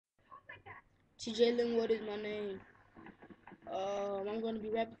TJ Linwood is my name. I'm gonna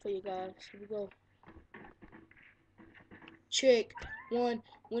be rapping for you guys. Here we go. Check one.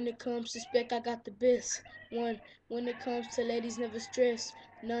 When it comes to spec, I got the best. One. When it comes to ladies, never stress.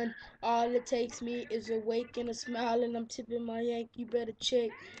 None. All it takes me is a wake and a smile, and I'm tipping my yank. You better check.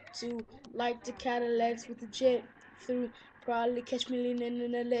 Two. Like the Cadillacs with the jet through. Probably catch me leaning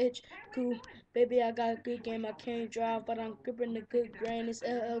in the ledge. Cool. Baby, I got a good game. I can't drive, but I'm gripping the good grain. It's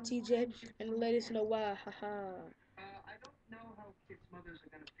LLTJ, and the ladies know why. Haha.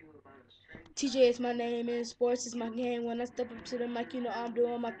 TJ is my name and sports is my game. When I step up to the mic, you know I'm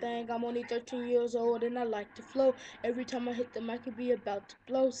doing my thing. I'm only 13 years old and I like to flow. Every time I hit the mic, it be about to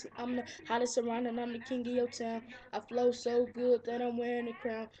blow. See, I'm the hottest around and I'm the king of your town. I flow so good that I'm wearing a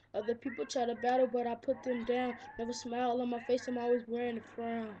crown. Other people try to battle, but I put them down. Never smile on my face, I'm always wearing a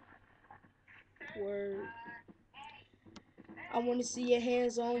frown. Word. I wanna see your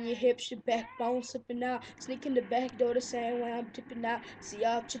hands on your hips, your backbone slipping out. Sneaking the back door the same way I'm tipping out. See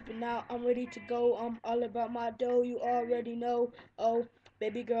y'all tripping out, I'm ready to go. I'm all about my dough, you already know. Oh,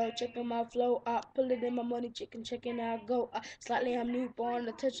 baby girl, checking my flow. I pull it in my money, chicken, checking out go. Slightly I'm newborn,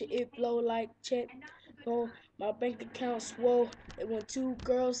 I touch it, it flow like check. Oh, my bank account swole. And when two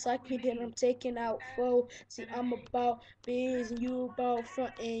girls like me, then I'm taking out four. See, I'm about biz and you about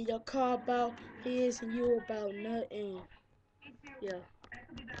frontin'. Your car about his and you about nothing. Yeah.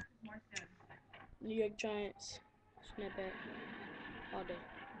 New York Giants. Snap back all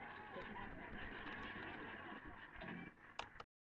day.